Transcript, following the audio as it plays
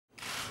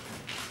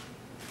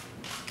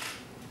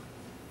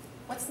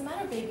the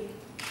matter, baby?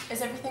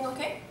 Is everything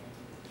okay?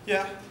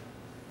 Yeah,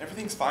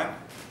 everything's fine.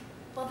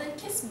 Well, then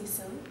kiss me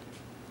soon.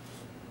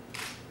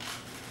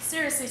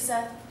 Seriously,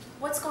 Seth,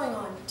 what's going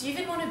on? Do you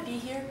even want to be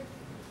here?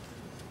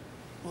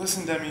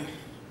 Listen, Demi,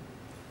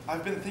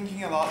 I've been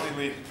thinking a lot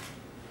lately,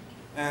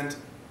 and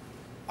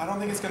I don't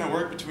think it's gonna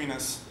work between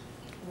us.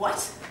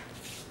 What?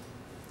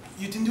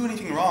 You didn't do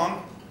anything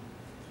wrong.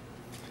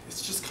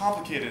 It's just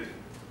complicated.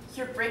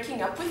 You're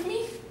breaking up with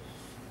me?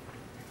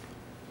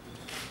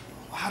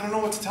 I don't know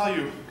what to tell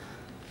you.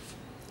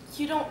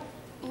 You don't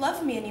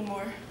love me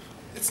anymore.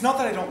 It's not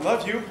that I don't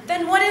love you.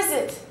 Then what is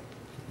it?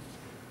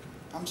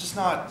 I'm just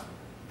not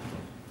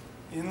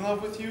in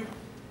love with you.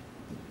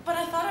 But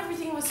I thought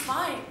everything was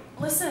fine.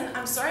 Listen,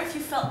 I'm sorry if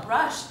you felt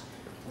rushed.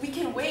 We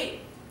can wait.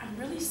 I'm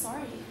really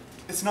sorry.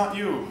 It's not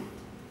you.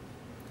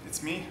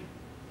 It's me.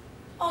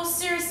 Oh,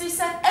 seriously,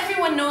 Seth,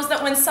 everyone knows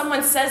that when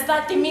someone says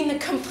that, they mean the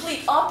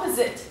complete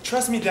opposite.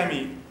 Trust me,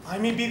 Demi. I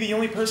may be the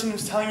only person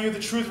who's telling you the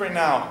truth right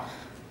now.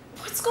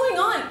 What's going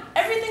on?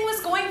 Everything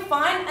was going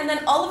fine, and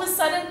then all of a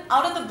sudden,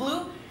 out of the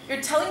blue,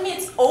 you're telling me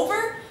it's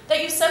over?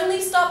 That you suddenly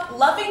stopped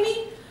loving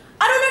me?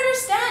 I don't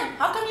understand.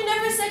 How come you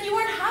never said you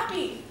weren't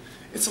happy?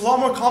 It's a lot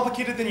more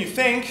complicated than you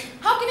think.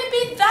 How can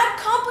it be that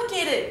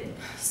complicated?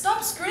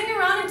 Stop screwing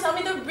around and tell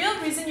me the real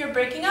reason you're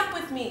breaking up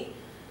with me.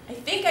 I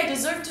think I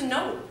deserve to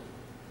know.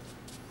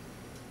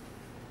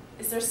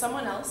 Is there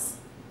someone else?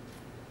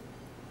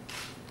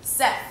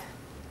 Seth.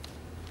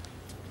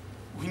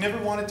 We never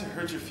wanted to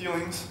hurt your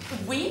feelings.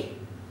 We?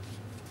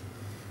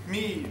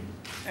 Me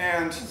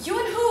and... You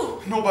and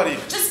who? Nobody.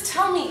 Just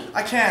tell me.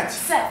 I can't.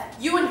 Seth,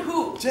 you and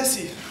who?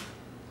 Jessie.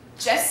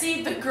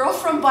 Jessie, the girl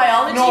from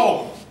biology?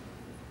 No!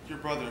 Your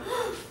brother.